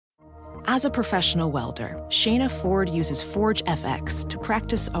As a professional welder, Shayna Ford uses Forge FX to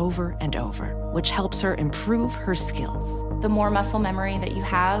practice over and over, which helps her improve her skills. The more muscle memory that you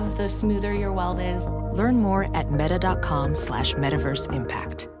have, the smoother your weld is. Learn more at meta.com/metaverse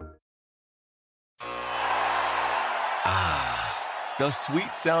impact. The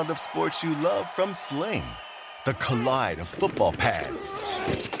sweet sound of sports you love from Sling. The collide of football pads.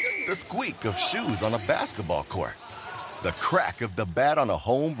 The squeak of shoes on a basketball court. The crack of the bat on a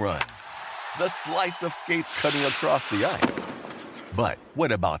home run. The slice of skates cutting across the ice. But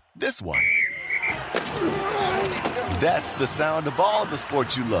what about this one? That's the sound of all the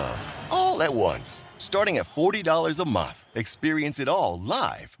sports you love, all at once. Starting at $40 a month. Experience it all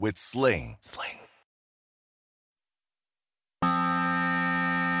live with Sling.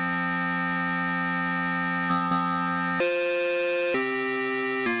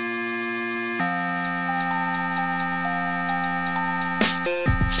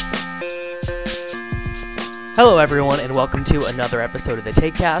 Hello everyone, and welcome to another episode of the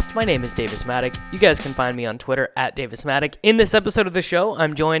TakeCast. My name is Davis Maddock. You guys can find me on Twitter at Davis Maddock. In this episode of the show,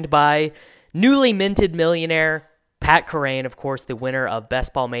 I'm joined by newly minted millionaire Pat Kerrane, of course, the winner of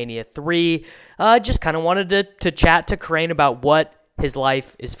Best Ball Mania 3. Just kind of wanted to chat to Kerrane about what his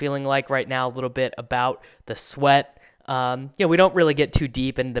life is feeling like right now, a little bit about the sweat. We don't really get too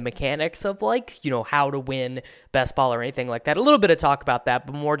deep into the mechanics of how to win best ball or anything like that. A little bit of talk about that,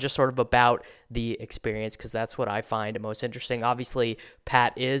 but more just sort of about the experience, because that's what I find most interesting. Obviously,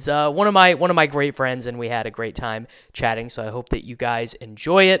 Pat is one of my great friends, and we had a great time chatting. So I hope that you guys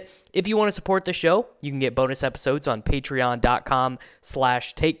enjoy it. If you want to support the show, you can get bonus episodes on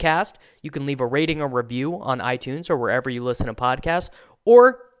patreon.com/takecast. You can leave a rating or review on iTunes or wherever you listen to podcasts,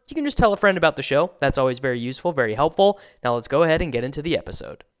 or you can just tell a friend about the show. That's always very useful, very helpful. Now let's go ahead and get into the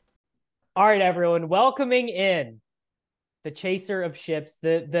episode. All right, everyone, welcoming in the chaser of ships.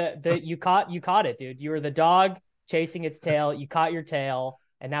 You caught it, dude. You were the dog chasing its tail. You caught your tail,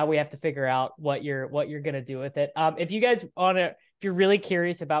 and now we have to figure out what you're gonna do with it. If you guys if you're really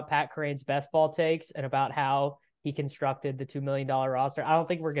curious about Pat Kerrane's best ball takes and about how he constructed the $2 million roster, I don't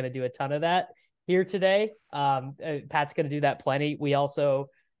think we're gonna do a ton of that here today. Pat's gonna do that plenty. We also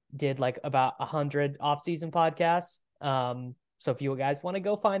did like about 100 off-season podcasts. So if you guys want to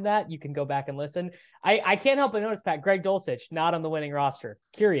go find that, you can go back and listen. I can't help but notice, Pat, Greg Dulcich, not on the winning roster.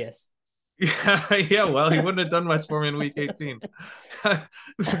 Curious. Yeah, well, he wouldn't have done much for me in week 18.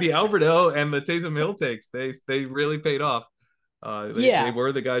 The Alberto and the Taysom Hill takes, they really paid off. They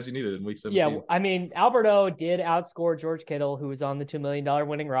were the guys you needed in week 17. Yeah, I mean, Alberto did outscore George Kittle, who was on the $2 million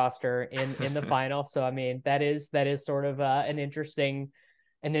winning roster in the final. So, I mean, that is sort of an interesting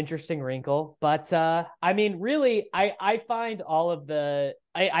wrinkle, but I mean, really, I find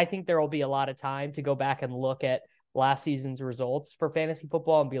I think there will be a lot of time to go back and look at last season's results for fantasy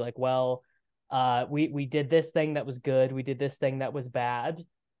football and be like, well, we did this thing that was good, we did this thing that was bad.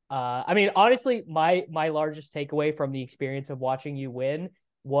 I mean, honestly, my largest takeaway from the experience of watching you win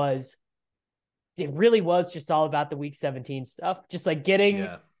was it really was just all about the week 17 stuff, just like getting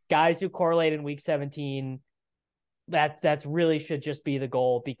guys who correlate in week 17. That's really should just be the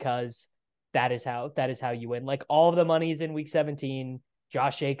goal, because that is how you win. Like, all of the money's in week 17.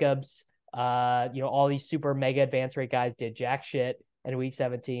 Josh Jacobs, all these super mega advanced rate guys did jack shit in week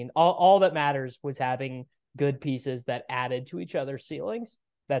 17. All that matters was having good pieces that added to each other's ceilings.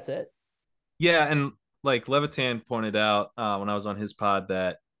 That's it. Yeah, and like Levitan pointed out when I was on his pod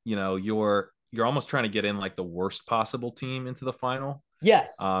that you're almost trying to get in like the worst possible team into the final.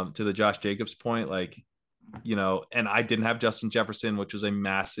 Yes. To the Josh Jacobs point, and I didn't have Justin Jefferson, which was a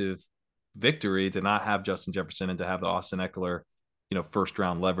massive victory to not have Justin Jefferson and to have the Austin Eckler, first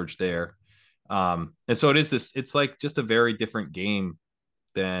round leverage there. And so it's like just a very different game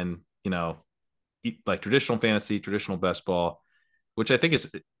than, like traditional fantasy, traditional best ball, which I think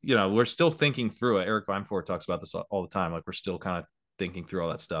is, we're still thinking through it. Eric Weinfort talks about this all the time. Like, we're still kind of thinking through all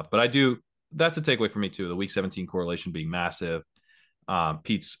that stuff, but that's a takeaway for me too. The week 17 correlation being massive.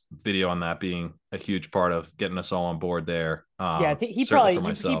 Pete's video on that being a huge part of getting us all on board there. He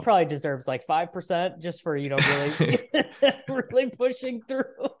probably deserves like 5% just for really really pushing through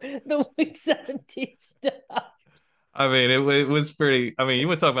the week 17 stuff. I mean, it was pretty. I mean, you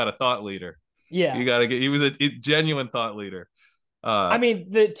would talk about a thought leader. Yeah, he was a genuine thought leader. I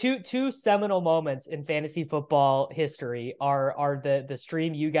mean, the two seminal moments in fantasy football history are the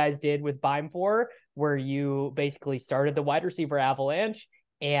stream you guys did with Beimfor, where you basically started the wide receiver avalanche,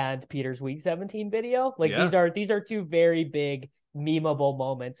 and Peter's week 17 video. These are two very big memeable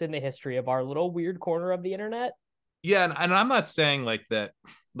moments in the history of our little weird corner of the internet. Yeah, and I'm not saying like that,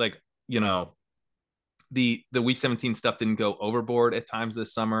 the week 17 stuff didn't go overboard at times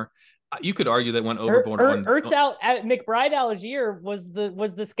this summer, you could argue that went overboard on Ertz out at McBride Algier was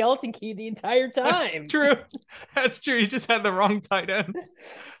the skeleton key the entire time. That's true. That's true. You just had the wrong tight end.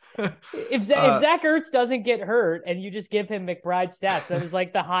 If Zach Ertz doesn't get hurt and you just give him McBride stats, that was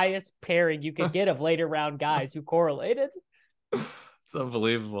like the highest pairing you could get of later round guys who correlated. It's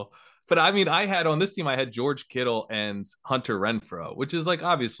unbelievable. But I mean, I had on this team, I had George Kittle and Hunter Renfrow, which is like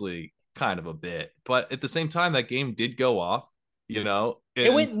obviously kind of a bit, but at the same time, that game did go off, you know.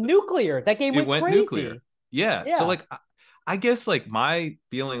 It went nuclear. That game went crazy. Nuclear. Yeah. So like, I guess like my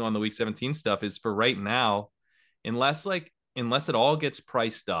feeling on the week 17 stuff is for right now, unless it all gets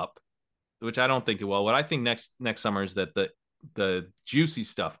priced up, which I don't think it will. What I think next summer is that the juicy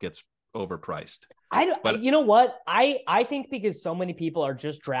stuff gets overpriced. You know what? I think because so many people are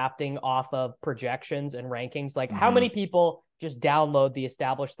just drafting off of projections and rankings, like how many people just download the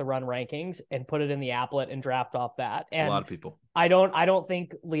Establish the Run rankings and put it in the applet and draft off that? And a lot of people. I don't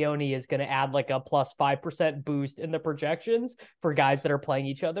think Leone is going to add like a plus 5% boost in the projections for guys that are playing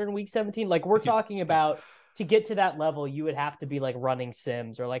each other in week 17. Like we're talking about, to get to that level, you would have to be like running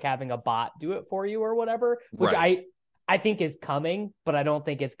sims or like having a bot do it for you or whatever, which right. I think is coming, but I don't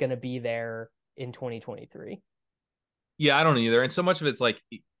think it's going to be there in 2023. Yeah, I don't either. And so much of it's like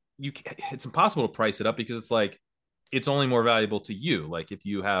it's impossible to price it up because it's like it's only more valuable to you. Like if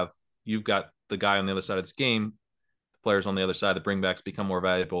you've got the guy on the other side of this game, the players on the other side, the bringbacks become more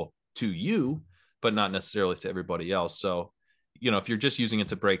valuable to you, but not necessarily to everybody else. So, you know, if you're just using it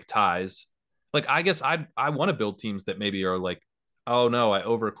to break ties, like I guess I want to build teams that maybe are like, oh no, I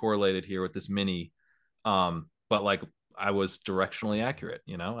over correlated here with this mini, but like I was directionally accurate.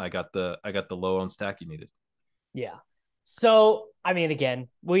 You know, I got the low on stack you needed. Yeah. So, I mean, again,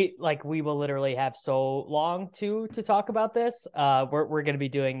 we will literally have so long to talk about this. We're going to be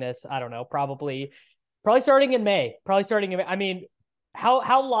doing this. I don't know, probably starting in May, I mean,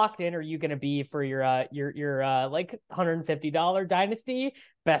 how locked in are you going to be for your like $150 dynasty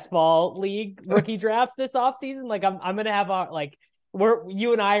best ball league rookie drafts this offseason? Like I'm going to have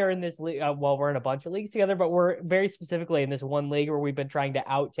you and I are in this league. Well, we're in a bunch of leagues together, but we're very specifically in this one league where we've been trying to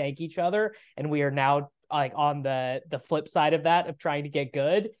out tank each other. And we are now like on the flip side of that, of trying to get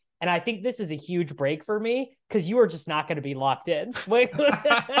good. And I think this is a huge break for me because you are just not going to be locked in.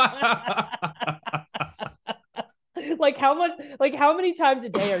 Like how many times a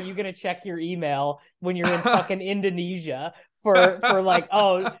day are you going to check your email when you're in fucking Indonesia for like,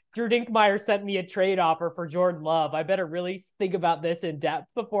 oh, Drew Dinkmeyer sent me a trade offer for Jordan Love. I better really think about this in depth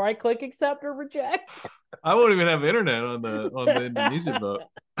before I click accept or reject. I won't even have internet on the Indonesian boat.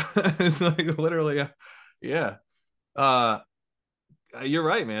 It's like literally, yeah. You're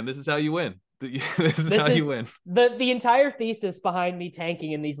right, man. This is how you win. This is how you win. The entire thesis behind me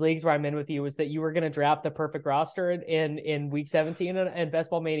tanking in these leagues where I'm in with you was that you were going to draft the perfect roster in week 17 and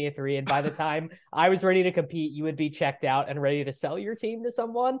Best Ball Mania 3. And by the time I was ready to compete, you would be checked out and ready to sell your team to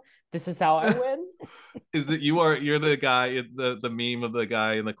someone. This is how I win. Is that you're the guy, the meme of the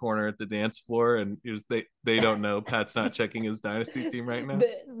guy in the corner at the dance floor, and they don't know Pat's not checking his dynasty team right now.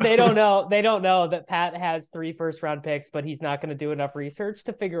 They don't know that Pat has 3 first-round picks, but he's not going to do enough research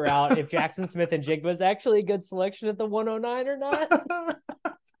to figure out if Jackson Smith and Jigba is actually a good selection at the 109 or not.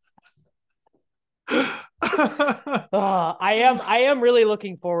 I am really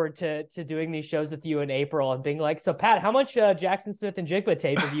looking forward to doing these shows with you in April and being like, so Pat, how much Jackson Smith and Jigba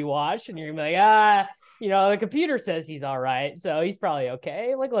tape have you watched? And you're gonna be like, you know, the computer says he's all right, so he's probably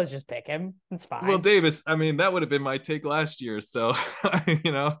okay. Like, let's just pick him. It's fine. Well, Davis, I mean, that would have been my take last year. So,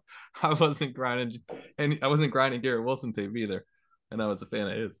 you know, I wasn't grinding Garrett Wilson tape either, and I was a fan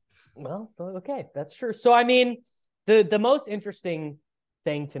of his. Well, okay, that's true. So, I mean, the most interesting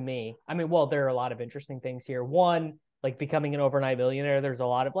thing to me, I mean, well, there are a lot of interesting things here. One, like becoming an overnight millionaire, there's a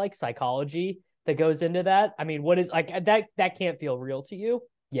lot of like psychology that goes into that. I mean, what is like that can't feel real to you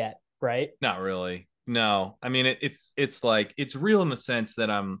yet, right? Not really. No, I mean, it's like, it's real in the sense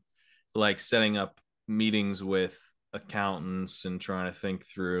that I'm like setting up meetings with accountants and trying to think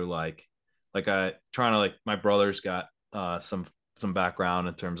through my brother's got some background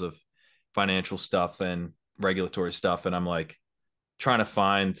in terms of financial stuff and regulatory stuff. And I'm like trying to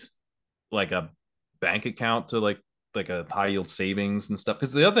find like a bank account to like a high yield savings and stuff.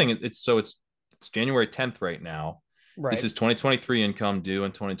 Cause the other thing it's January 10th right now. Right. This is 2023 income due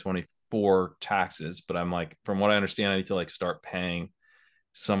in 2024 taxes. But I'm like, from what I understand, I need to like start paying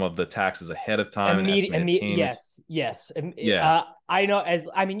some of the taxes ahead of time. Yes. Yeah. I know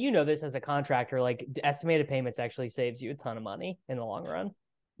you know this as a contractor, like estimated payments actually saves you a ton of money in the long run.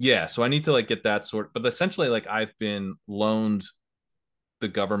 Yeah. So I need to like get that but essentially like I've been loaned the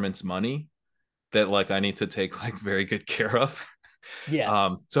government's money that like I need to take like very good care of. Yes.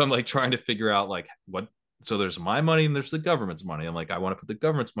 So I'm like trying to figure out like what. So there's my money and there's the government's money. I'm like, I want to put the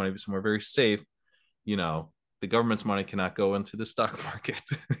government's money somewhere very safe. You know, the government's money cannot go into the stock market.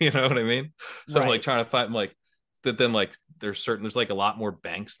 You know what I mean? So Right. I'm like trying to find like that. Then like there's like a lot more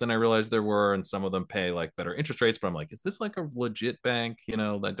banks than I realized there were, and some of them pay like better interest rates. But I'm like, is this like a legit bank? You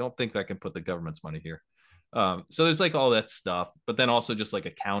know, I don't think I can put the government's money here. So there's like all that stuff, but then also just like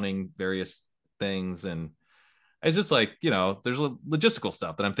accounting various things, and it's just like, you know, there's logistical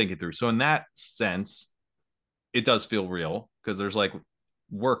stuff that I'm thinking through. So in that sense, it does feel real because there's like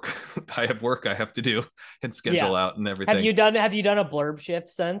work. I have work I have to do and schedule out and everything. Have you done a blurb shift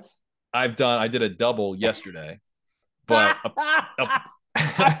since? I did a double yesterday, but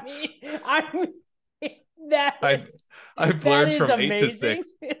I mean I blurred from amazing. 8 to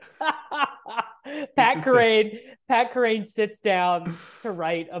 6. Pat Carrane sits down to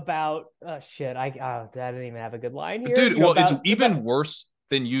write about shit. I didn't even have a good line here. Dude, well, it's even worse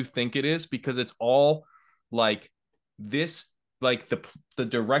than you think it is because it's all like this, like the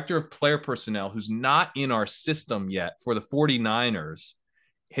director of player personnel who's not in our system yet for the 49ers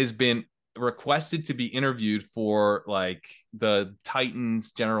has been requested to be interviewed for like the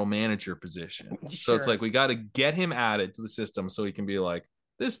Titans general manager position. Sure. So it's like we got to get him added to the system so he can be like,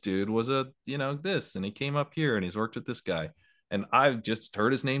 this dude was this, and he came up here and he's worked with this guy. And I just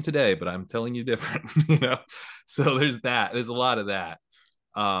heard his name today, but I'm telling you different, you know? So there's that. There's a lot of that.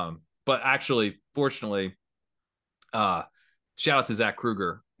 But actually, fortunately, shout out to Zach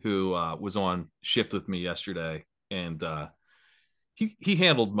Kruger, who was on shift with me yesterday. And he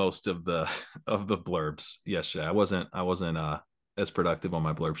handled most of the blurbs yesterday. I wasn't as productive on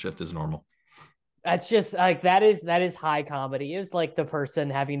my blurb shift as normal. That's just like that is high comedy. It was like the person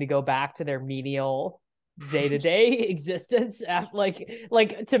having to go back to their menial day-to-day existence. Like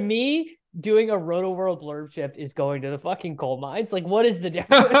to me, doing a Roto World blurb shift is going to the fucking coal mines. Like, what is the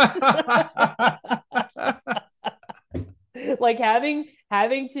difference? Like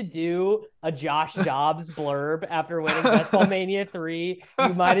having to do a Josh Dobbs blurb after winning Best Ball Mania 3,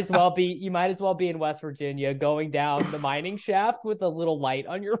 you might as well be in West Virginia going down the mining shaft with a little light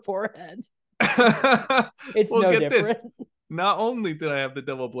on your forehead. It's well, no different. This. Not only did I have the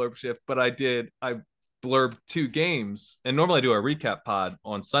double blurb shift, but I blurbed 2 games, and normally I do a recap pod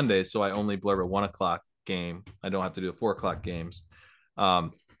on Sundays, so I only blurb a 1:00 game. I don't have to do a 4:00 games.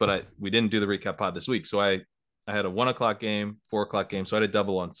 But we didn't do the recap pod this week, so I had a 1:00 game, 4:00 game, so I had a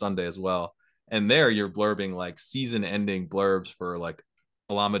double on Sunday as well. And there you're blurbing like season-ending blurbs for like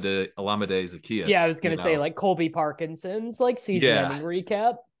Olamide Zaccheaus. Yeah, I was gonna say like Colby Parkinson's like season-ending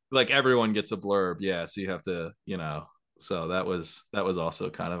recap. Like everyone gets a blurb, yeah. So you have to, So that was also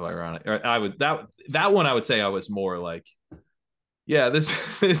kind of ironic. I would that one I would say I was more like, yeah, this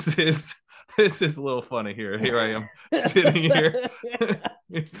is a little funny here. Here I am sitting here,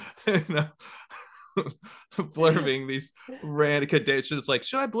 blurbing these random Kadarius. It's like,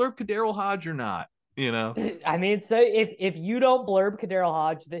 should I blurb Kadarius Hodge or not? I mean, so if you don't blurb Kadarius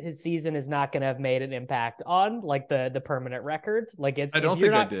Hodge, that his season is not going to have made an impact on like the permanent record. Like I don't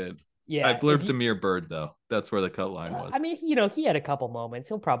think I did. Yeah, I blurbed Amir Bird though. That's where the cut line was. I mean, he had a couple moments.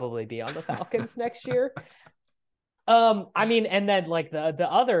 He'll probably be on the Falcons next year. I mean, and then like the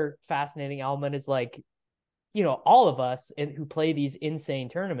other fascinating element is like, all of us who play these insane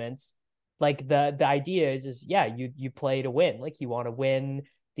tournaments, like the idea is yeah, you play to win. Like you want to win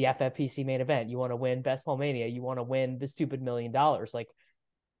the FFPC main event, you want to win Best Ball Mania, you want to win the stupid $1 million. Like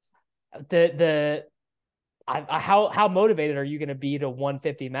how motivated are you going to be to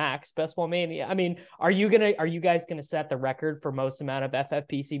 150 max Best Ball Mania? I mean, are you guys going to set the record for most amount of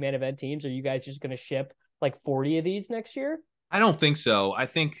FFPC main event teams? Are you guys just going to ship like 40 of these next year? I don't think so. I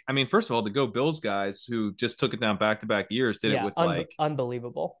mean, first of all, the Go Bills guys who just took it down back-to-back years did it with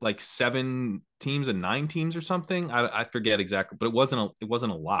unbelievable, like 7 teams and 9 teams or something. I forget exactly, but it wasn't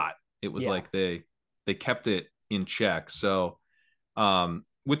a lot. It was like they kept it in check. So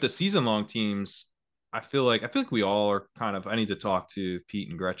with the season-long teams, I feel like we all are kind of, I need to talk to Pete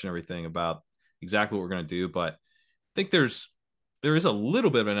and Gretchen and everything about exactly what we're going to do. But I think there is a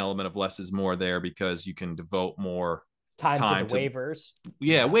little bit of an element of less is more there because you can devote more time to waivers.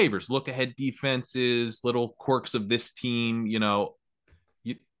 Yeah, waivers, look ahead defenses, little quirks of this team,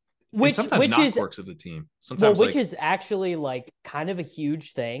 which sometimes not is quirks of the team. Sometimes which is actually like kind of a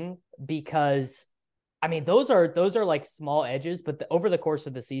huge thing because I mean those are like small edges, but over the course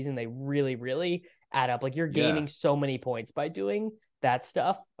of the season they really, really add up. Like you're gaining so many points by doing that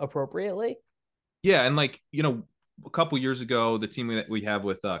stuff appropriately. Yeah, and like, a couple years ago, the team that we have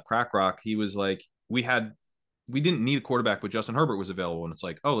with Crack Rock, he was like, we didn't need a quarterback, but Justin Herbert was available. And it's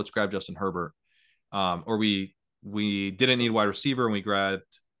like, oh, let's grab Justin Herbert. Or we we didn't need wide receiver, and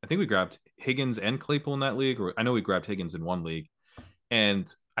I think we grabbed Higgins and Claypool in that league, or I know we grabbed Higgins in one league.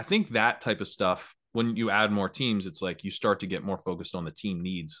 And I think that type of stuff, when you add more teams, it's like you start to get more focused on the team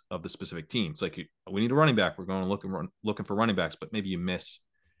needs of the specific team. It's like, we need a running back. We're going to looking for running backs, but maybe you miss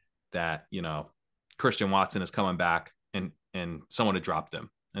that, Christian Watson is coming back and someone had dropped him.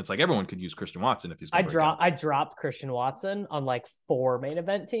 And it's like, everyone could use Christian Watson if he's going to I dropped Christian Watson on like 4 main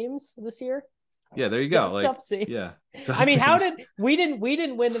event teams this year. Yeah, there you go. Like, yeah. I mean, we didn't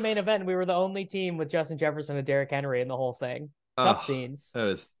win the main event. We were the only team with Justin Jefferson and Derrick Henry in the whole thing. Tough scenes.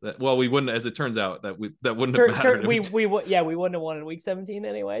 Well, we wouldn't, as it turns out, that wouldn't have mattered. We wouldn't have won in week 17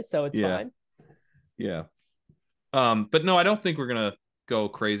 anyway, so it's fine. Yeah. But no, I don't think we're gonna go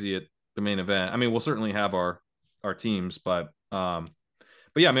crazy at the main event. I mean, we'll certainly have our teams, but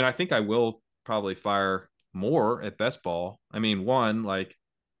yeah, I mean, I think I will probably fire more at best ball. I mean, one, like,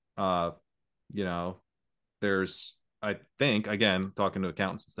 there's, I think, again, talking to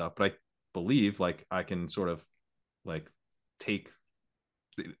accountants and stuff, but I believe like I can sort of like take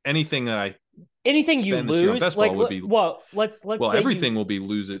anything you lose, like, would be, everything will be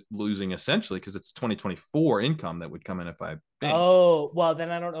losing essentially, because it's 2024 income that would come in if I banked. Oh, well,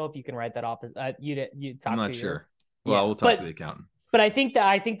 then I don't know if you can write that off. You talk. I'm not sure. Well, we'll talk to the accountant. But I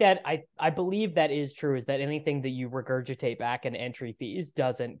believe that is true, is that anything that you regurgitate back in entry fees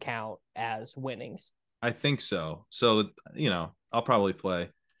doesn't count as winnings. I think so. So, I'll probably play.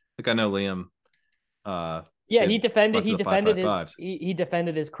 Like, I know Liam. Yeah, he defended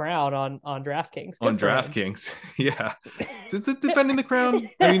his crown on DraftKings. On DraftKings. Yeah. Is it defending the crown?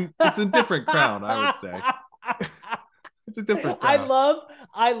 I mean, it's a different crown, I would say. It's a different crown.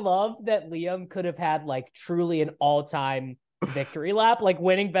 I love that Liam could have had like truly an all-time victory lap, like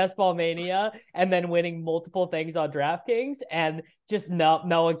winning Best Ball Mania and then winning multiple things on DraftKings, and just no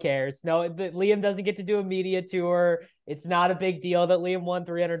one cares. Liam doesn't get to do a media tour. It's not a big deal that Liam won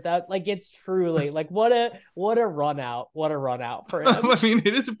 300,000. Like, it's truly like what a run out for him. I mean,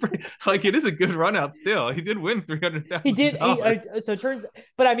 it is a good run out still. He did win 300,000. He did. So it turns,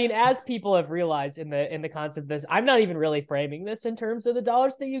 but I mean, as people have realized in the concept of this, I'm not even really framing this in terms of the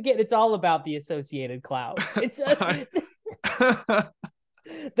dollars that you get. It's all about the associated clout. It's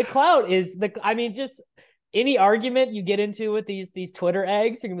the clout is just any argument you get into with these Twitter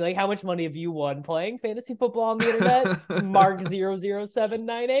eggs, you're gonna be like, how much money have you won playing fantasy football on the internet? Mark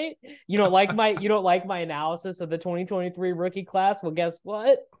 00798. You don't like my analysis of the 2023 rookie class? Well, guess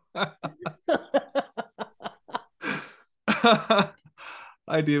what?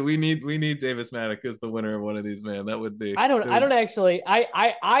 I do. We need Davis Maddock as the winner of one of these, man. That would be. I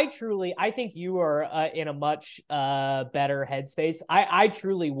think you are in a much better headspace. I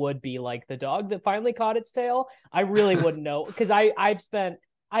truly would be like the dog that finally caught its tail. I really wouldn't know, because I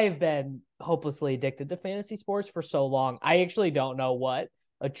have been hopelessly addicted to fantasy sports for so long. I actually don't know what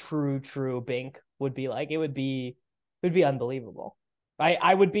a true bink would be like. It would be unbelievable.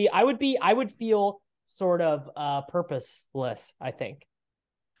 I would feel sort of purposeless, I think.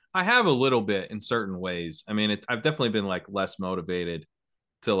 I have a little bit in certain ways. I mean, I've definitely been like less motivated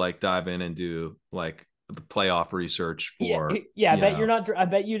to like dive in and do like the playoff research for. Yeah. I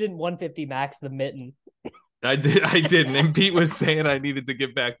bet you didn't 150 max the mitten. I didn't. And Pete was saying I needed to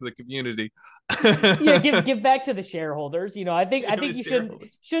give back to the community. Yeah, give back to the shareholders. I think you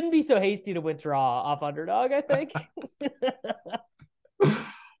shouldn't be so hasty to withdraw off Underdog, I think.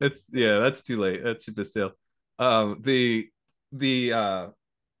 That's too late. That should be still. The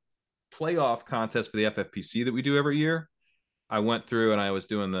playoff contest for the FFPC that we do every year, I went through and I was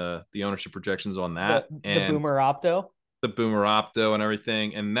doing the ownership projections on that, the Boomer Opto and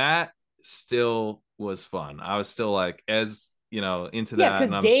everything, and that still was fun. I was still like, into that. Yeah,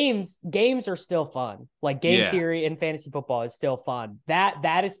 because games are still fun. Like game theory and fantasy football is still fun.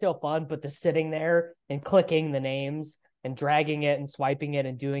 That is still fun, but the sitting there and clicking the names and dragging it and swiping it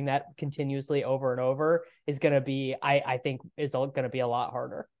and doing that continuously over and over is going to be, I think, is going to be a lot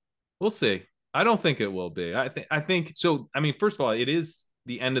harder. We'll see. I don't think it will be. I think so. I mean, first of all, it is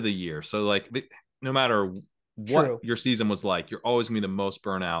the end of the year. So like, no matter what your season was like, you're always going to be the most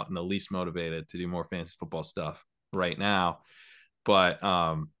burnout and the least motivated to do more fantasy football stuff right now. But,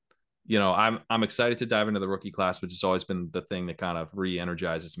 I'm excited to dive into the rookie class, which has always been the thing that kind of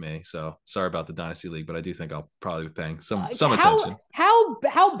re-energizes me. So sorry about the Dynasty League, but I do think I'll probably be paying some attention.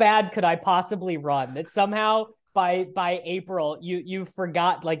 How bad could I possibly run that somehow by April, you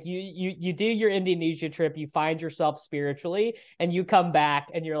forgot, like you do your Indonesia trip, you find yourself spiritually, and you come back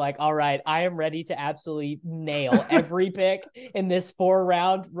and you're like, all right, I am ready to absolutely nail every pick in this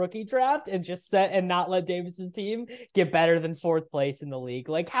 4-round rookie draft and just set and not let Davis's team get better than 4th place in the league.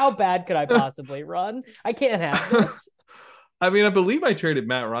 Like, how bad could I possibly run? I can't have this. I mean, I believe I traded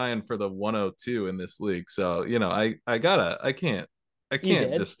Matt Ryan for the 102 in this league. So, I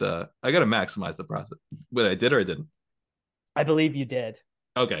can't just, I gotta maximize the process. But I did or I didn't? I believe you did.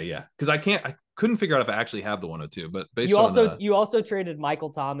 Okay. Yeah. Cause I couldn't figure out if I actually have the 102, but you also traded Michael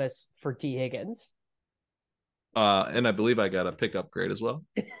Thomas for T Higgins. And I believe I got a pick upgrade as well.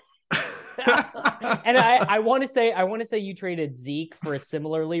 And I want to say you traded Zeke for a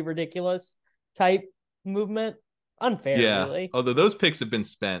similarly ridiculous type movement. Unfair, yeah. Really. Although those picks have been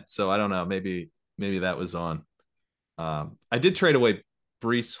spent, so I don't know. Maybe that was on. I did trade away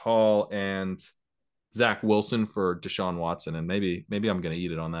Breece Hall and Zach Wilson for Deshaun Watson, and maybe I'm going to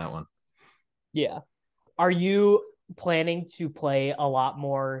eat it on that one. Yeah. Are you planning to play a lot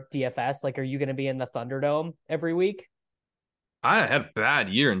more DFS? Like, are you going to be in the Thunderdome every week? I had a bad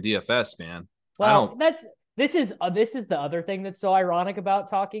year in DFS, man. Well, this is the other thing that's so ironic about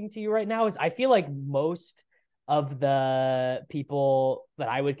talking to you right now is I feel like most of the people that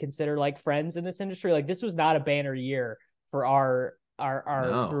I would consider like friends in this industry, like this was not a banner year for our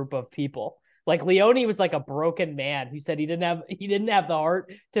group of people. Like Leone was like a broken man who said he didn't have the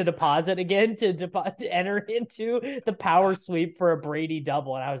heart to deposit again to enter into the power sweep for a Brady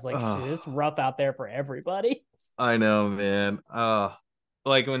double, and I was like, shit, it's rough out there for everybody. I know, man.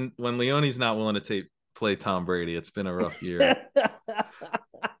 Like when Leone's not willing to play Tom Brady, it's been a rough year.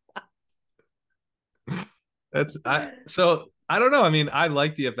 So I don't know. I mean, I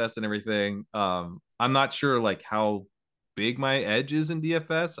like DFS and everything. I'm not sure like how big my edge is in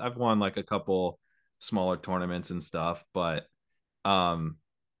DFS. I've won like a couple smaller tournaments and stuff, but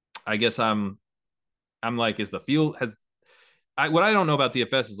I guess I'm like, is the field what I don't know about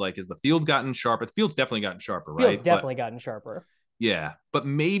DFS is like, is the field gotten sharper? The field's definitely gotten sharper, right? Field's definitely gotten sharper. Yeah, but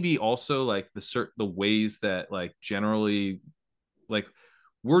maybe also like the ways that like generally like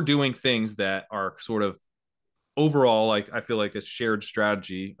we're doing things that are sort of overall, like I feel like a shared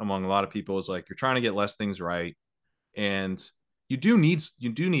strategy among a lot of people is like you're trying to get less things right, and you do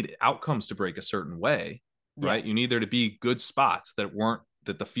need outcomes to break a certain way, right? You need there to be good spots that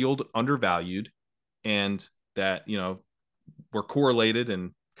the field undervalued, and that were correlated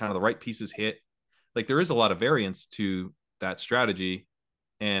and kind of the right pieces hit. Like there is a lot of variance to that strategy,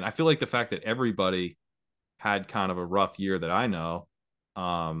 and I feel like the fact that everybody had kind of a rough year that I know,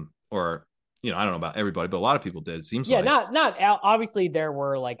 or I don't know about everybody, but a lot of people did. It seems like. Not obviously there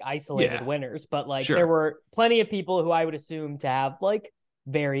were like isolated winners, but like there were plenty of people who I would assume to have like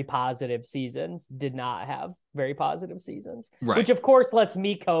very positive seasons did not have very positive seasons, right? Which of course lets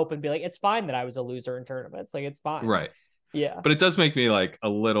me cope and be like, it's fine that I was a loser in tournaments. Like it's fine. Right. Yeah. But it does make me like a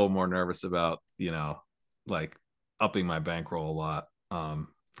little more nervous about, like upping my bankroll a lot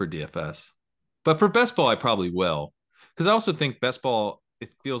for DFS. But for best ball, I probably will. Because I also think best ball, it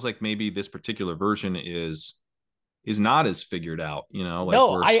feels like maybe this particular version is not as figured out, like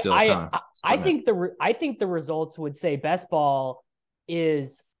no, I think the results would say best ball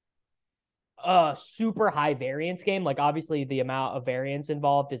is a super high variance game. Like obviously the amount of variance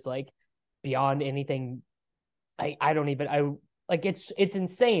involved is like beyond anything. It's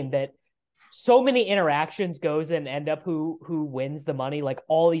insane that so many interactions goes and end up who wins the money, like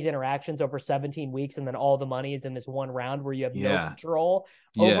all these interactions over 17 weeks. And then all the money is in this one round where you have no control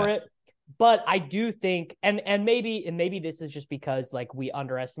over it. But I do think, and maybe this is just because like we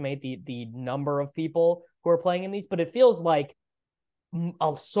underestimate the number of people who are playing in these, but it feels like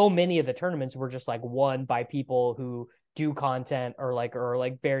so many of the tournaments were just like won by people who do content or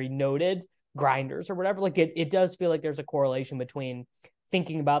very noted grinders or whatever. Like it does feel like there's a correlation between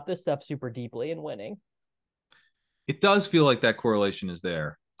thinking about this stuff super deeply and winning. It does feel like that correlation is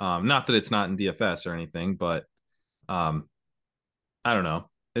there. Not that it's not in DFS or anything, but I don't know.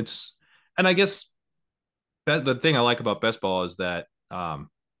 And I guess that the thing I like about best ball is that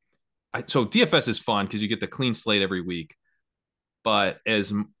so DFS is fun because you get the clean slate every week. But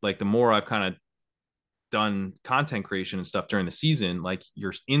as like the more I've kind of done content creation and stuff during the season, like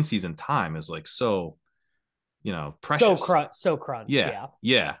your in season time is like so precious, so crunch.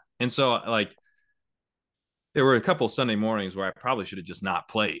 Yeah. And so like there were a couple Sunday mornings where I probably should have just not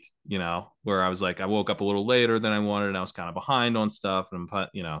played, where I was like, I woke up a little later than I wanted and I was kind of behind on stuff, and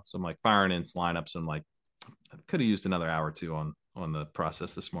so I'm like firing in lineups and like I could have used another hour or two on the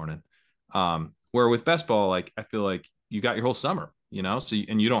process this morning. Where with best ball, like I feel like you got your whole summer, So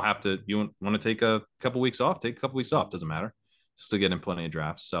and you don't have to, you want to take a couple weeks off, doesn't matter. Still getting plenty of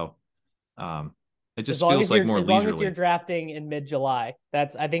drafts. So it just feels like more leisurely. As long as you're drafting in mid-July,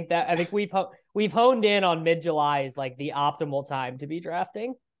 I think we've honed in on mid-July is like the optimal time to be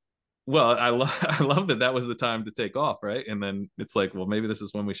drafting. Well, I love that was the time to take off, right? And then it's like, well, maybe this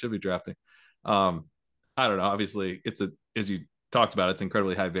is when we should be drafting. I don't know. Obviously, as you talked about, it's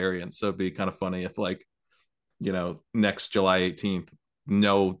incredibly high variance. So it'd be kind of funny if next July 18th,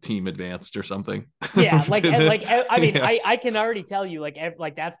 no team advanced or something. Yeah, I mean, yeah. I can already tell you,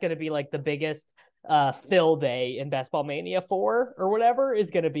 that's going to be like the biggest fill day in Best Ball Mania 4 or whatever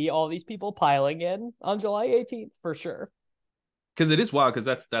is going to be all these people piling in on July 18th for sure. Because it is wild,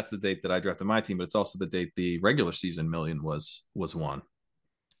 because that's the date that I drafted my team, but it's also the date the regular season million was won,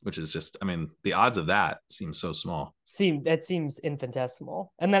 which is just, I mean, the odds of that seem so small. That seems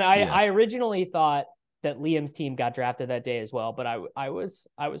infinitesimal. And then I originally thought that Liam's team got drafted that day as well, but I was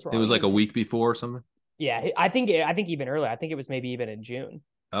wrong. It was like a week before or something. Yeah, I think even earlier. I think it was maybe even in June.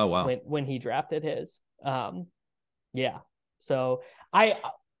 Oh wow! When he drafted his, yeah. So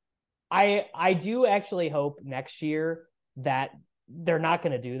I do actually hope next year that they're not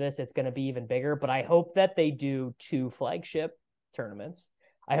going to do this. It's going to be even bigger, but I hope that they do 2 flagship tournaments.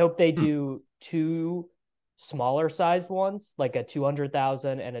 I hope they do 2 smaller sized ones, like a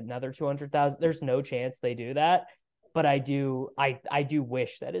 200,000 and another 200,000. There's no chance they do that, but I do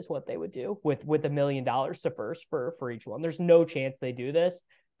wish that is what they would do with $1 million to first for each one. There's no chance they do this,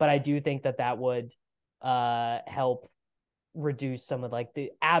 but I do think that would help reduce some of like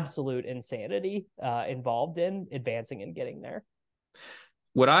the absolute insanity involved in advancing and getting there.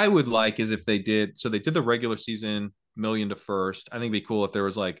 What I would like is if they did the regular season million to first. I think it'd be cool if there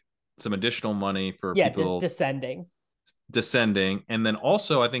was like some additional money for people descending. And then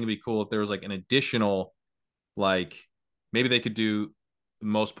also I think it'd be cool if there was like an additional, like maybe they could do the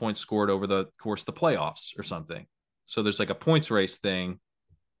most points scored over the course of the playoffs or something. So there's like a points race thing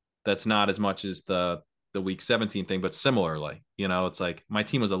that's not as much as the week 17 thing, but similarly, it's like my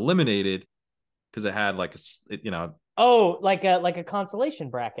team was eliminated because it had like like a consolation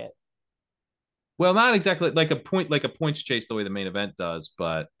bracket. Well, not exactly like a points chase the way the main event does,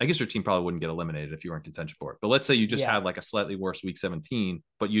 but I guess your team probably wouldn't get eliminated if you were in contention for it. But let's say you just had like a slightly worse week 17,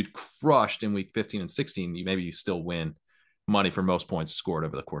 but you'd crushed in week 15 and 16. Maybe you still win money for most points scored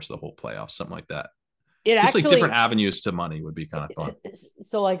over the course of the whole playoffs, something like that. Like different avenues to money would be kind of fun.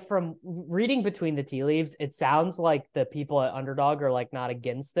 So like from reading between the tea leaves, it sounds like the people at Underdog are like not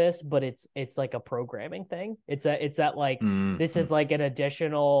against this, but it's like a programming thing. It's that like this is like an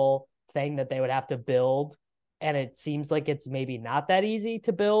additional thing that they would have to build, and it seems like it's maybe not that easy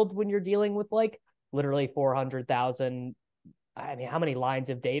to build when you're dealing with like literally 400,000. I mean, how many lines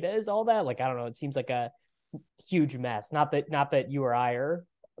of data is all that? Like, I don't know. It seems like a huge mess. Not that you or I are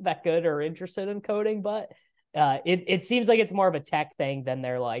that good or interested in coding, but it seems like it's more of a tech thing than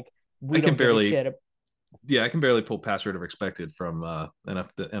they're like, I can barely pull pass rate of expected from the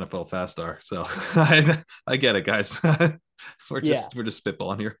NFL Fast Star. So I get it, guys. We're just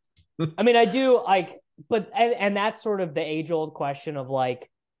spitballing here. I mean, I do like, but and that's sort of the age old question of like,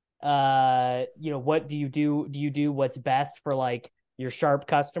 what do you do? Do you do what's best for like your sharp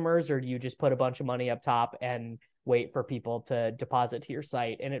customers, or do you just put a bunch of money up top and wait for people to deposit to your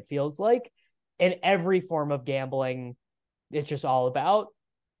site? And it feels like in every form of gambling, it's just all about,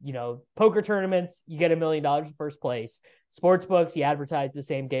 poker tournaments, you get $1 million in first place. Sports books, you advertise the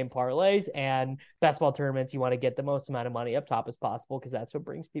same game parlays, and basketball tournaments, you want to get the most amount of money up top as possible because that's what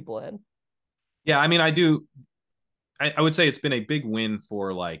brings people in. Yeah, I mean, I would say it's been a big win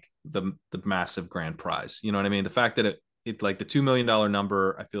for like the massive grand prize. You know what I mean? The fact that it like the $2 million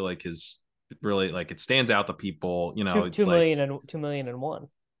number, I feel like is really like it stands out to people. It's 2 million and 2 million and one.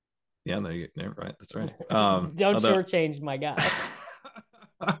 Yeah, no, right. That's right. Don't shortchange my guy.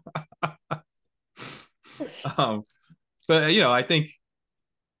 But I think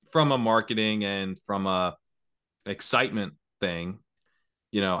from a marketing and from a excitement thing,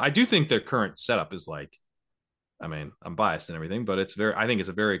 I do think their current setup is like, I mean, I'm biased and everything, but I think it's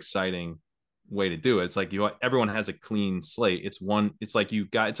a very exciting way to do it. It's like everyone has a clean slate. It's a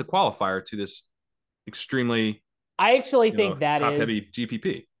qualifier to this extremely, I actually think that top is heavy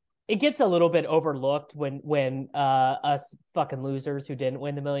GPP. It gets a little bit overlooked when us fucking losers who didn't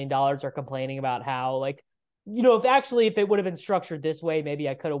win the $1 million are complaining about how like, if it would have been structured this way, maybe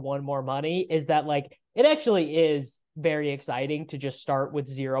I could have won more money. Is that like, it actually is very exciting to just start with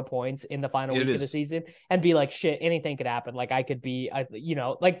 0 points in the final week of the season and be like, shit, anything could happen. Like I could be,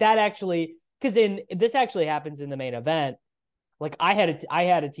 like that actually, because this actually happens in the main event. Like I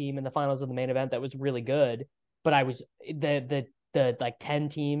had a team in the finals of the main event that was really good, but I was the the like 10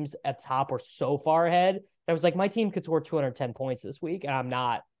 teams at the top were so far ahead. I was like, my team could score 210 points this week, and I'm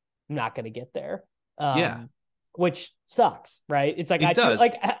not going to get there. Which sucks, right? It's like,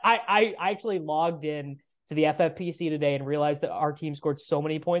 I actually logged in to the FFPC today and realized that our team scored so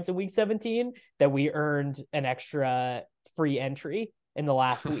many points in week 17 that we earned an extra free entry in the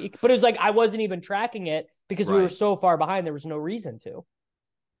last week. But it was like, I wasn't even tracking it because we were so far behind. There was no reason to.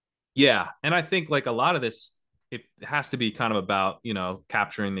 Yeah. And I think like a lot of this, it has to be kind of about,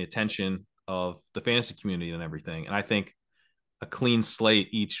 capturing the attention of the fantasy community and everything. And I think a clean slate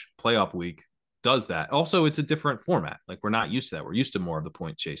each playoff week does that. Also, it's a different format. Like, we're not used to that. We're used to more of the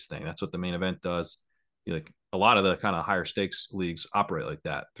point chase thing. That's what the main event does. Like, a lot of the kind of higher stakes leagues operate like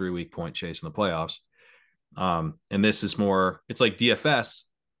that, 3-week point chase in the playoffs. And this is more, it's like DFS,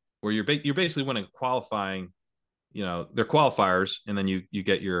 where you're basically winning qualifying, they're qualifiers, and then you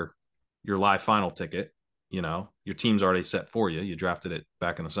get your live final ticket. Your team's already set for you. You drafted it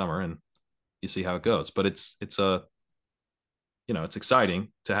back in the summer, and you see how it goes. But it's exciting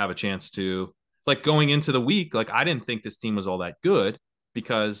to have a chance to, like, going into the week. Like, I didn't think this team was all that good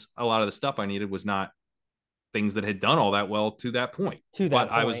because a lot of the stuff I needed was not things that had done all that well to that point.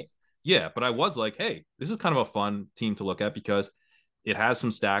 But I was like, hey, this is kind of a fun team to look at because it has some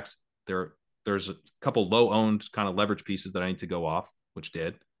stacks. There's a couple low owned kind of leverage pieces that I need to go off, which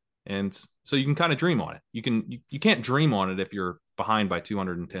did. And so you can kind of dream on it. You can't dream on it if you're behind by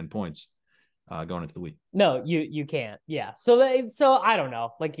 210 points going into the week. No, you can't. Yeah. So I don't know.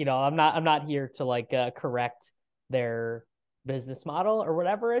 Like, I'm not here to like correct their business model or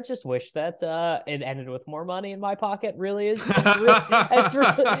whatever. I just wish that it ended with more money in my pocket. Really is. It's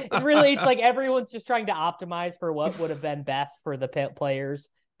like everyone's just trying to optimize for what would have been best for the players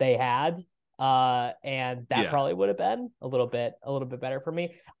they had. And that probably would have been a little bit better for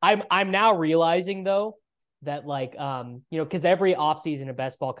me. I'm now realizing though that like, cause every off season of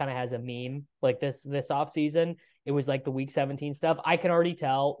best ball kind of has a meme like this off season. It was like the week 17 stuff. I can already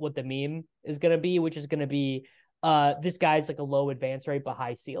tell what the meme is going to be, which is going to be, this guy's like a low advance rate, but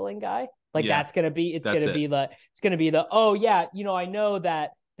high ceiling guy. Like it's going to be the, oh yeah, I know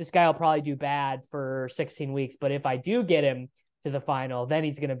that this guy will probably do bad for 16 weeks, but if I do get him to the final, then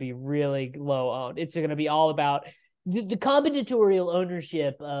he's going to be really low owned. It's going to be all about the combinatorial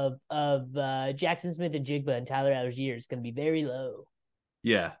ownership of Jackson Smith and Jigba and Tyler Algier is going to be very low.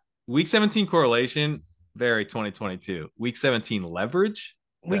 Yeah. Week 17 correlation, very 2022. Week 17 leverage.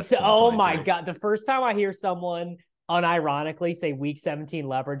 Oh my God. The first time I hear someone unironically say week 17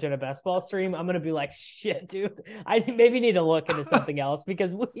 leverage in a best ball stream, I'm going to be like, shit, dude, I maybe need to look into something else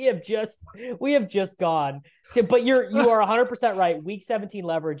because we have just gone to, but you are 100% right. Week 17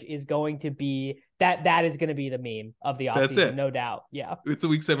 leverage is going to be that is going to be the meme of the offseason, no doubt. Yeah. It's a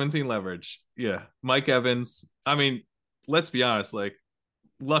week 17 leverage. Yeah. Mike Evans. I mean, let's be honest, like,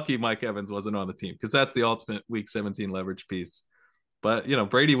 lucky Mike Evans wasn't on the team because that's the ultimate week 17 leverage piece. But,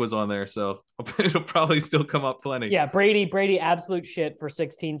 Brady was on there, so it'll probably still come up plenty. Yeah, Brady, absolute shit for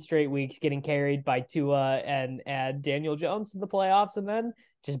 16 straight weeks, getting carried by Tua and Daniel Jones in the playoffs, and then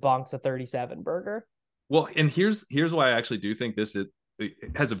just bonks a 37 burger. Well, and here's why I actually do think it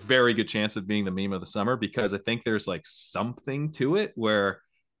has a very good chance of being the meme of the summer, because I think there's like something to it where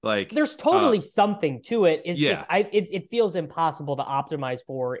like there's totally something to it. It's just it feels impossible to optimize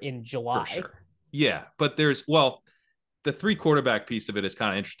for in July. For sure. Yeah, but the 3 quarterback piece of it is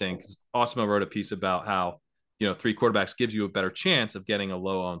kind of interesting because Osmo wrote a piece about how, 3 quarterbacks gives you a better chance of getting a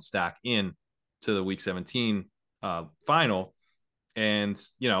low owned stack in to the week 17 final. And,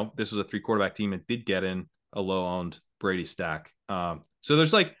 this was a 3 quarterback team that did get in a low owned Brady stack. So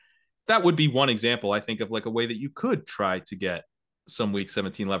there's like, that would be one example, I think, of like a way that you could try to get some week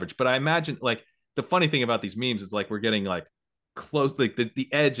 17 leverage. But I imagine like the funny thing about these memes is like, we're getting like close, like the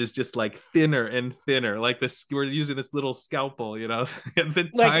edge is just like thinner and thinner, like this, we're using this little scalpel, who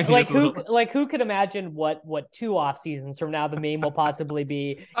could imagine what 2 off seasons from now the meme will possibly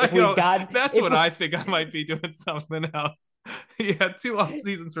be I think I might be doing something else. 2 off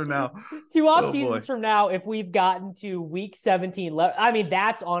seasons from now 2 off seasons from now, if we've gotten to week 17 I mean,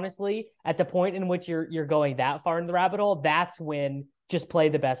 that's honestly at the point in which you're going that far in the rabbit hole, that's when just play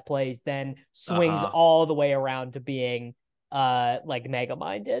the best plays then swings all the way around to being like mega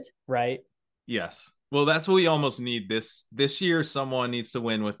minded, right? Yes. Well, that's what we almost need this year. Someone needs to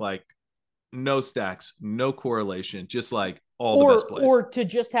win with like no stacks, no correlation, just like all the best plays. Or to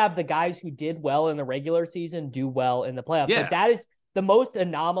just have the guys who did well in the regular season do well in the playoffs. Yeah. Like, that is the most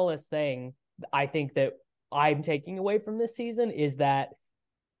anomalous thing I think that I'm taking away from this season, is that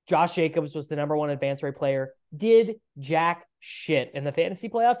Josh Jacobs was the number 1 advance rate player. did jack shit in the fantasy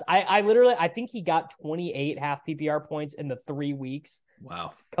playoffs. I think he got 28 half PPR points in the 3 weeks.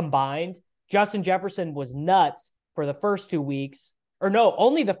 Wow. Combined. Justin Jefferson was nuts for the first 2 weeks. Or no,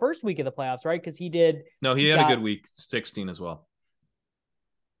 only the first week of the playoffs, right? Because he had a good week 16 as well.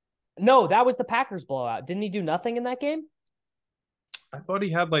 No, that was the Packers blowout. Didn't he do nothing in that game? I thought he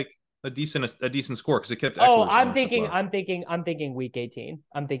had like a decent score because it kept. I'm thinking week 18.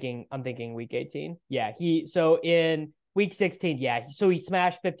 I'm thinking week 18. Yeah, so in week 16, yeah, so he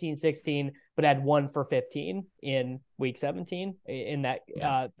smashed 15-16, but had 1 for 15 in week 17 in that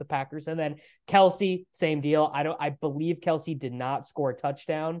the Packers. And then Kelce, same deal. I believe Kelce did not score a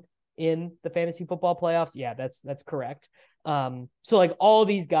touchdown in the fantasy football playoffs. Yeah, that's correct. So like all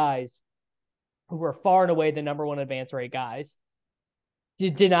these guys who were far and away the number one advance rate guys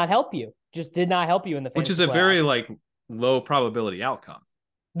did not help you. Just did not help you in the fantasy which is a playoffs. very like low probability outcome.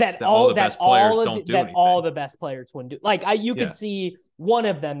 That all the best players don't do anything. All the best players wouldn't do. Like you could see one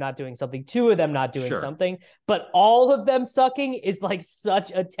of them not doing something, 2 of them not doing something, but all of them sucking is like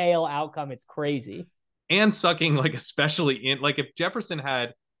such a tail outcome. It's crazy. And sucking, like especially in like if Jefferson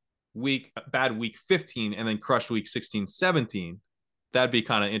had bad week 15 and then crushed week 16, 17, that'd be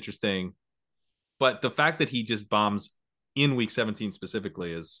kind of interesting. But the fact that he just bombs in week 17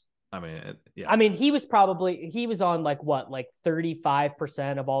 specifically is, I mean, he was on like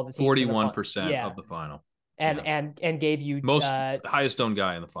 35% of all the teams. 41% of the final. And gave you highest owned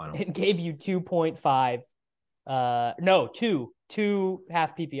guy in the final. And gave you 2.5 two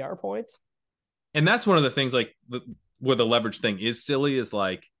half PPR points. And that's one of the things like where the leverage thing is silly is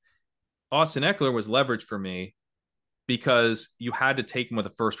like Austin Ekeler was leverage for me because you had to take him with a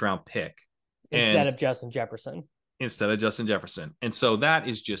first round pick instead of Justin Jefferson. And so that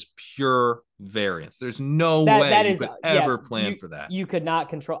is just pure variance. There's no way you could ever plan for that. You could not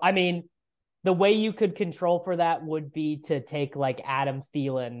control. I mean, the way you could control for that would be to take like Adam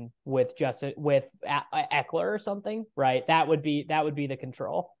Thielen with Ekeler or something, right? That would be the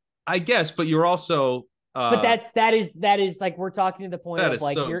control. I guess, but you're also but that is like we're talking to the point of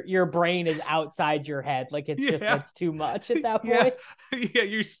like your brain is outside your head. Like it's just it's too much at that point. Yeah,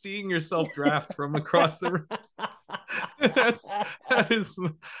 you're seeing yourself draft from across the room. that is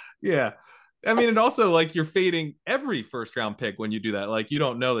I mean, and also like you're fading every first round pick when you do that. Like you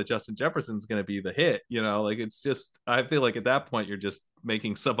don't know that Justin Jefferson's going to be the hit, like it's just, I feel like at that point you're just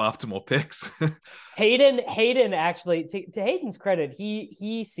making suboptimal picks. Hayden actually, to Hayden's credit,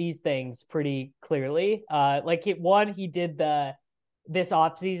 he sees things pretty clearly. He did this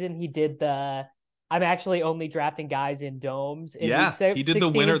offseason, he did I'm actually only drafting guys in domes. He did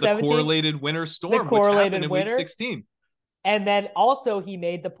the correlated winter storm, which happened in week 16. And then also he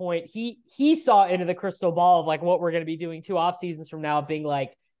made the point, he saw into the crystal ball of like what we're going to be doing 2 off seasons from now, being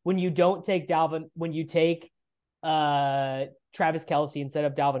like, when you take Travis Kelce instead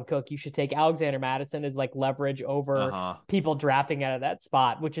of Dalvin Cook, you should take Alexander Mattison as like leverage over people drafting out of that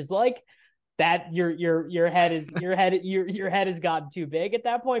spot, which is like that your head has gotten too big at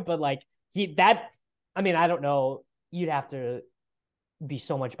that point. But like I don't know, you'd have to be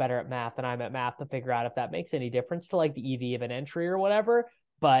so much better at math than I'm at math to figure out if that makes any difference to like the EV of an entry or whatever.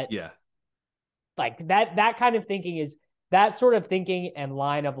 But like that kind of thinking that sort of thinking and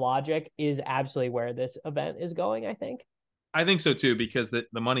line of logic is absolutely where this event is going. I think so too, because the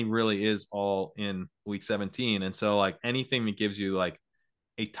money really is all in week 17. And so like anything that gives you like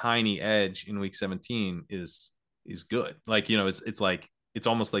a tiny edge in week 17 is good. Like, it's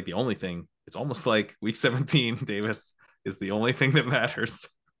almost like the only thing. It's almost like week 17, Davis, is the only thing that matters.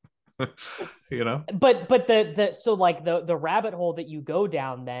 But so like the rabbit hole that you go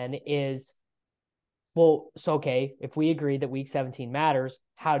down then is, well, so okay, if we agree that week 17 matters,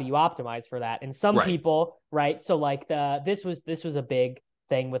 how do you optimize for that? And some people, right? So like this was a big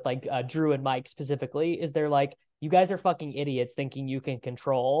thing with like Drew and Mike specifically, is they're like, you guys are fucking idiots thinking you can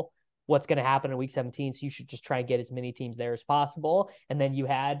control what's going to happen in week 17, so you should just try and get as many teams there as possible. And then you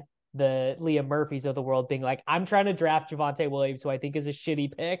had the Liam Murphys of the world being like, I'm trying to draft Javonte Williams, who I think is a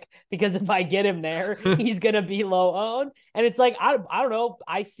shitty pick, because if I get him there, he's going to be low owned. And it's like, I don't know.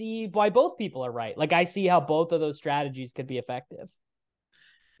 I see why both people are right. Like I see how both of those strategies could be effective.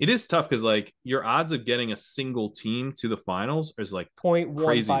 It is tough because like your odds of getting a single team to the finals is like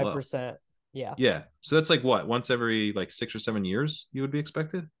 0.15%. Yeah. Yeah. So that's like what, once every like 6 or 7 years you would be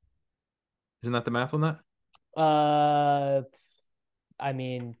expected? Isn't that the math on that? I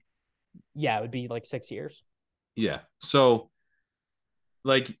mean, yeah, it would be like 6 years. Yeah. So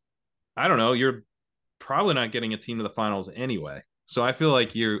like, I don't know, you're probably not getting a team to the finals anyway. So I feel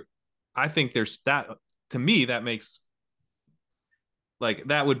like I think there's that, to me, that makes like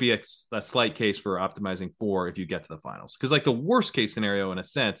that would be a slight case for optimizing for if you get to the finals. Because like the worst case scenario in a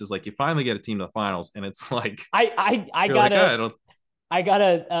sense is like you finally get a team to the finals and it's like I got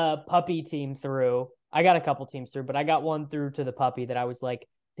a puppy team through. I got a couple teams through, but I got one through to the puppy that I was like,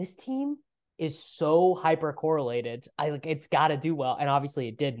 this team is so hyper correlated. It's got to do well, and obviously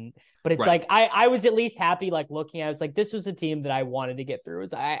it didn't. But it's Right. like I was at least happy like looking at. It was like this was a team that I wanted to get through.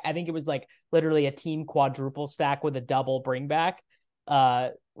 I think it was like literally a team quadruple stack with a double bring back.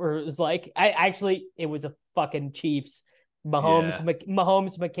 Where it was like it was a fucking Chiefs, Mahomes,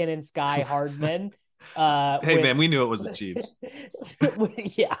 Mahomes, McKinnon, Sky, Hardman. Hey man, we knew it was the Chiefs.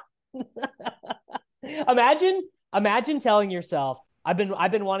 Yeah. Imagine telling yourself, I've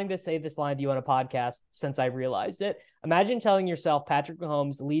been wanting to say this line to you on a podcast since I realized it. Imagine telling yourself Patrick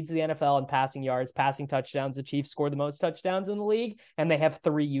Mahomes leads the NFL in passing yards, passing touchdowns. The Chiefs score the most touchdowns in the league, and they have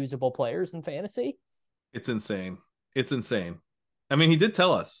 3 usable players in fantasy. It's insane. I mean, he did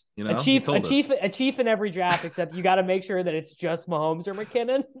tell us, you know, a chief in every draft, except you got to make sure that it's just Mahomes or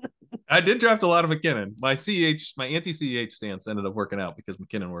McKinnon. I did draft a lot of McKinnon. My anti-CEH stance ended up working out because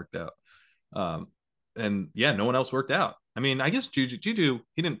McKinnon worked out. And yeah, no one else worked out. I mean, I guess Juju,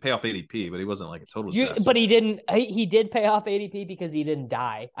 he didn't pay off ADP, but he wasn't like a total disaster. But he did pay off ADP because he didn't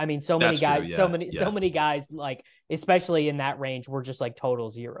die. I mean, so many guys, so many guys, like, especially in that range, were just like total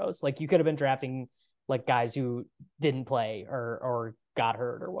zeros. Like you could have been drafting like guys who didn't play or got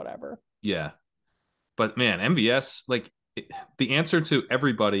hurt or whatever. Yeah. But man, MVS, like the answer to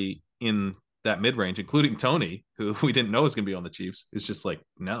everybody in that mid-range, including Tony, who we didn't know was going to be on the Chiefs, is just like,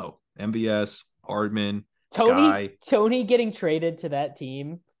 no. MVS, Hardman, Sky. Tony getting traded to that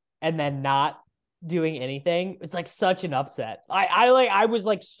team and then not doing anything. It's like such an upset. I was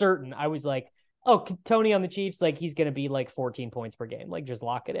like certain. I was like, oh, Tony on the Chiefs, like he's going to be like 14 points per game. Like just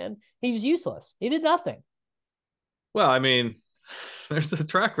lock it in. He was useless. He did nothing. Well, I mean, there's a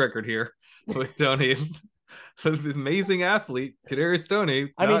track record here with Tony. The amazing athlete, Kadarius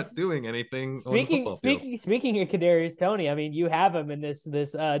Toney, not doing anything. Speaking of Kadarius Toney, I mean, you have him in this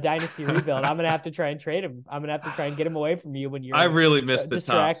dynasty rebuild. I'm gonna have to try and trade him. I'm gonna have to try and get him away from you when you're. I really missed the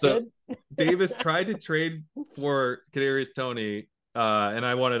top. So Davis tried to trade for Kadarius Toney, and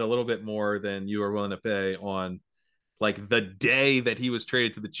I wanted a little bit more than you were willing to pay on, like the day that he was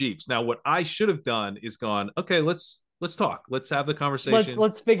traded to the Chiefs. Now, what I should have done is gone, okay, let's talk. Let's have the conversation.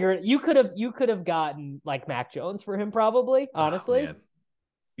 Let's figure it. You could have gotten like Mac Jones for him, probably, honestly. Oh,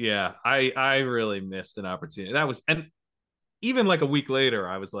 yeah, I really missed an opportunity. And even like a week later,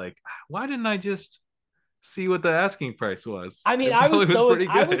 I was like, why didn't I just see what the asking price was? I mean, I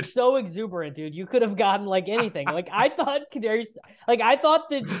was so exuberant, dude. You could have gotten like anything. Like I thought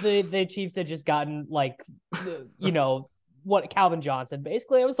the Chiefs had just gotten like, you know, what Calvin Johnson.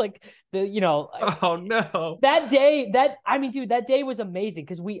 Basically, I was like, oh no. That day was amazing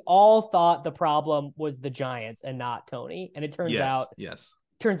because we all thought the problem was the Giants and not Tony. And it turns out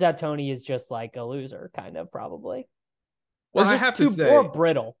Tony is just like a loser, kind of, probably. Well, I have to say, more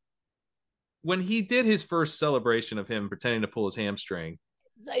brittle. When he did his first celebration of him pretending to pull his hamstring,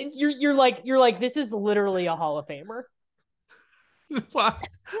 you're like, this is literally a Hall of Famer. Well,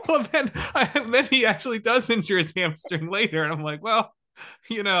 then he actually does injure his hamstring later, and I'm like, well,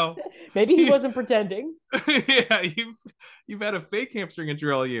 you know, maybe he wasn't pretending. Yeah, you've had a fake hamstring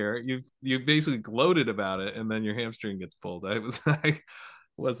injury all year. You've basically gloated about it, and then your hamstring gets pulled. I don't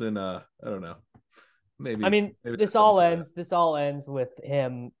know. Maybe. I mean, this all ends with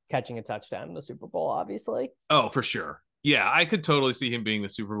him catching a touchdown in the Super Bowl, obviously. Oh, for sure. Yeah, I could totally see him being the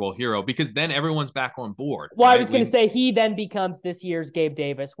Super Bowl hero because then everyone's back on board. Well, right? I was going to say he then becomes this year's Gabe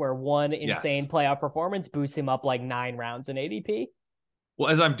Davis, where one insane playoff performance boosts him up like 9 rounds in ADP.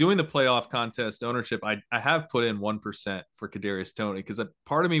 Well, as I'm doing the playoff contest ownership, I have put in 1% for Kadarius Toney because a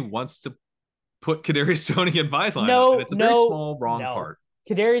part of me wants to put Kadarius Toney in my lineup, and it's a very small wrong part.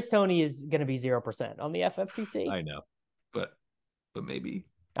 Kadarius Toney is going to be 0% on the FFPC. I know, but maybe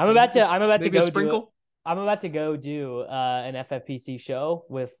I'm about to go sprinkle. I'm about to go do an FFPC show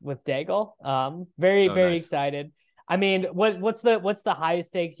with Daigle. Very excited. I mean, what's the highest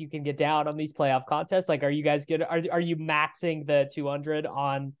stakes you can get down on these playoff contests? Like, are you guys good? Are you maxing the 200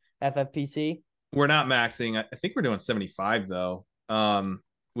 on FFPC? We're not maxing. I think we're doing 75 though,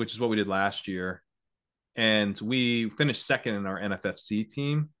 which is what we did last year, and we finished second in our NFFC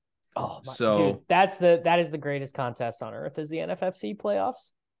team. Oh, dude, that is the greatest contest on earth, is the NFFC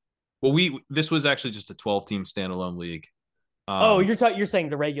playoffs. Well, this was actually just a 12-team standalone league. You're saying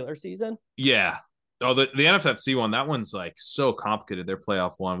the regular season? Yeah. Oh, the NFFC one, that one's like so complicated. Their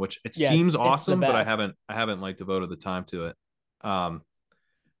playoff one, which seems awesome, but I haven't like devoted the time to it.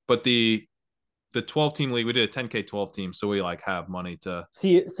 But the the 12-team league, we did a 10K 12 team, so we like have money to.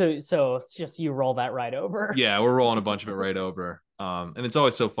 So it's just you roll that right over. Yeah, we're rolling a bunch of it right over. And it's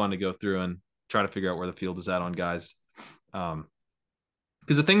always so fun to go through and try to figure out where the field is at on guys. Because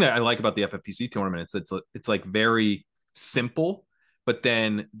the thing that I like about the FFPC tournament is it's like very simple, but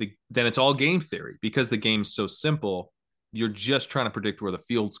then it's all game theory because the game's so simple. You're just trying to predict where the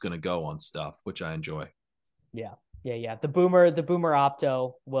field's going to go on stuff, which I enjoy. Yeah. The Boomer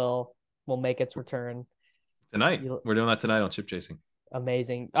Opto will make its return tonight. We're doing that tonight on Chip Chasing.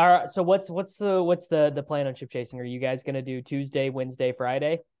 Amazing. All right. So what's the plan on Chip Chasing? Are you guys going to do Tuesday, Wednesday,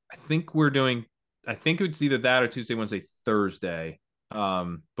 Friday? I think it's either that or Tuesday, Wednesday, Thursday.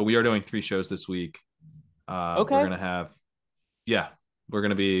 But we are doing 3 shows this week. Okay. We're going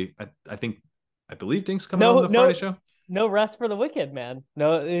to be, I believe Dink's coming on the Friday show. No rest for the wicked, man.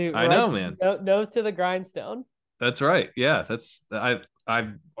 No, I know, man. Nose to the grindstone. That's right. Yeah, I've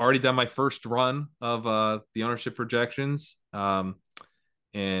already done my first run of the ownership projections, and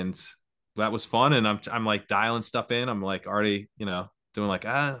that was fun. And I'm like dialing stuff in. I'm like already, doing like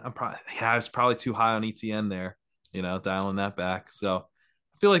I was probably too high on ETN there, dialing that back. So I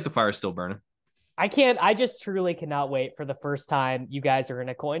feel like the fire's still burning. I just truly cannot wait for the first time you guys are in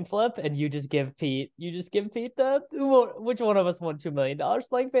a coin flip and you just give Pete which one of us won $2 million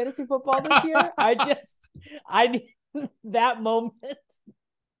playing fantasy football this year? I need that moment.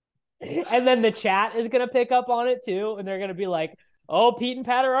 And then the chat is going to pick up on it too. And they're going to be like, oh, Pete and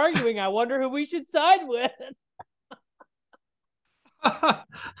Pat are arguing. I wonder who we should side with.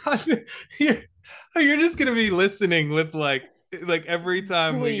 You're just going to be listening with like every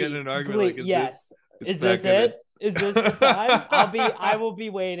time we get in an argument, is this it? Is this the time? I will be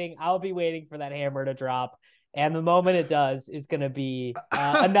waiting. I'll be waiting for that hammer to drop. And the moment it does is going to be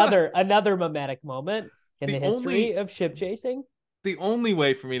another mimetic moment in the history of ship chasing. The only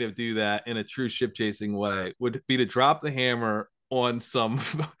way for me to do that in a true ship chasing way would be to drop the hammer on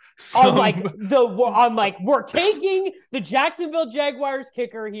we're taking the Jacksonville Jaguars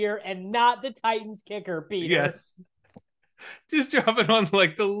kicker here and not the Titans kicker, Peter. Yes. Just drop it on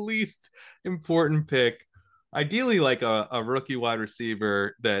like the least important pick. Ideally, like a rookie wide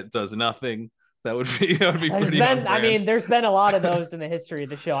receiver that does nothing. That would be pretty. There's been a lot of those in the history of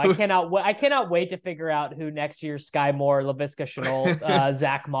the show. I cannot wait to figure out who next year's Sky Moore, LaVisca Chenault,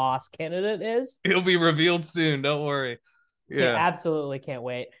 Zach Moss candidate is. It'll be revealed soon. Don't worry. Yeah, absolutely can't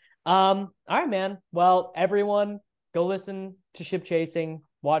wait. All right, man. Well, everyone, go listen to Ship Chasing.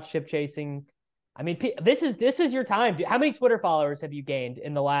 Watch Ship Chasing. I mean, this is your time. How many Twitter followers have you gained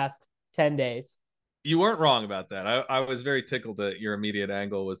in the last 10 days? You weren't wrong about that. I was very tickled that your immediate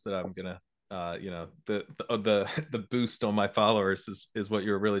angle was that I'm gonna, the boost on my followers is what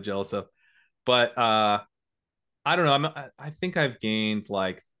you were really jealous of. But I don't know. I think I've gained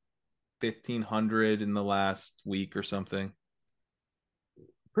like 1,500 in the last week or something.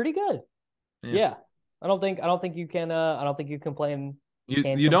 Pretty good. Yeah. I don't think you can complain.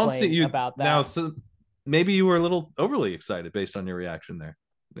 You don't see about that now. So maybe you were a little overly excited based on your reaction there.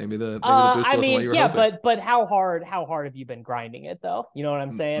 Maybe the boost wasn't what you were hoping. but how hard have you been grinding it though? You know what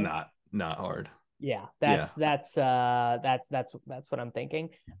I'm saying? Not hard. Yeah, that's what I'm thinking.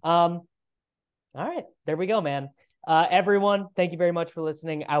 All right, there we go, man. Everyone, thank you very much for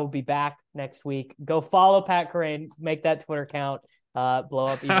listening. I will be back next week. Go follow Pat Kerrane, make that Twitter account blow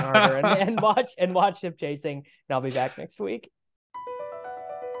up even harder, and watch Ship Chasing. And I'll be back next week.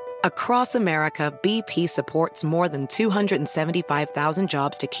 Across America, BP supports more than 275,000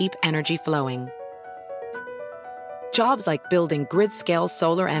 jobs to keep energy flowing. Jobs like building grid-scale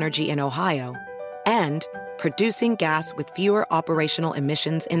solar energy in Ohio and producing gas with fewer operational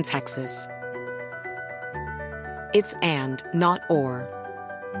emissions in Texas. It's and, not or.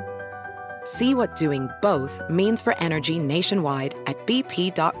 See what doing both means for energy nationwide at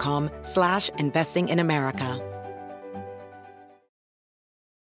bp.com/investing in America.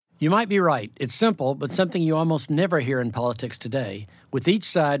 You might be right. It's simple, but something you almost never hear in politics today, with each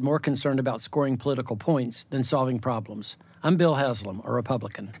side more concerned about scoring political points than solving problems. I'm Bill Haslam, a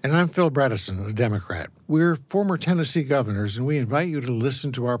Republican. And I'm Phil Bredesen, a Democrat. We're former Tennessee governors, and we invite you to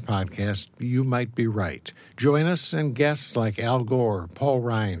listen to our podcast, You Might Be Right. Join us and guests like Al Gore, Paul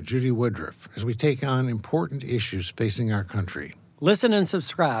Ryan, Judy Woodruff, as we take on important issues facing our country. Listen and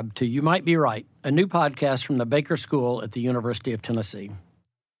subscribe to You Might Be Right, a new podcast from the Baker School at the University of Tennessee.